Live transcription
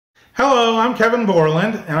Hello, I'm Kevin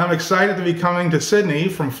Borland, and I'm excited to be coming to Sydney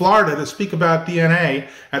from Florida to speak about DNA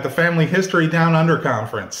at the Family History Down Under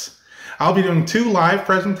Conference. I'll be doing 2 live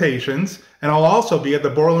presentations, and I'll also be at the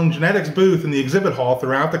Borland Genetics booth in the exhibit hall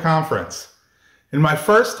throughout the conference. In my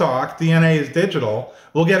first talk, DNA is Digital,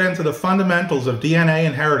 we'll get into the fundamentals of DNA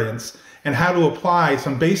inheritance and how to apply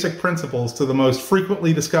some basic principles to the most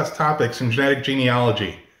frequently discussed topics in genetic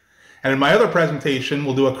genealogy. And in my other presentation,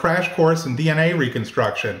 we'll do a crash course in DNA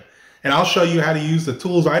reconstruction, and I'll show you how to use the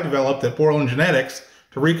tools I developed at Borland Genetics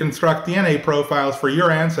to reconstruct DNA profiles for your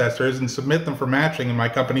ancestors and submit them for matching in my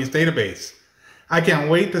company's database. I can't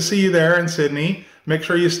wait to see you there in Sydney. Make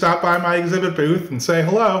sure you stop by my exhibit booth and say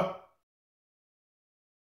hello.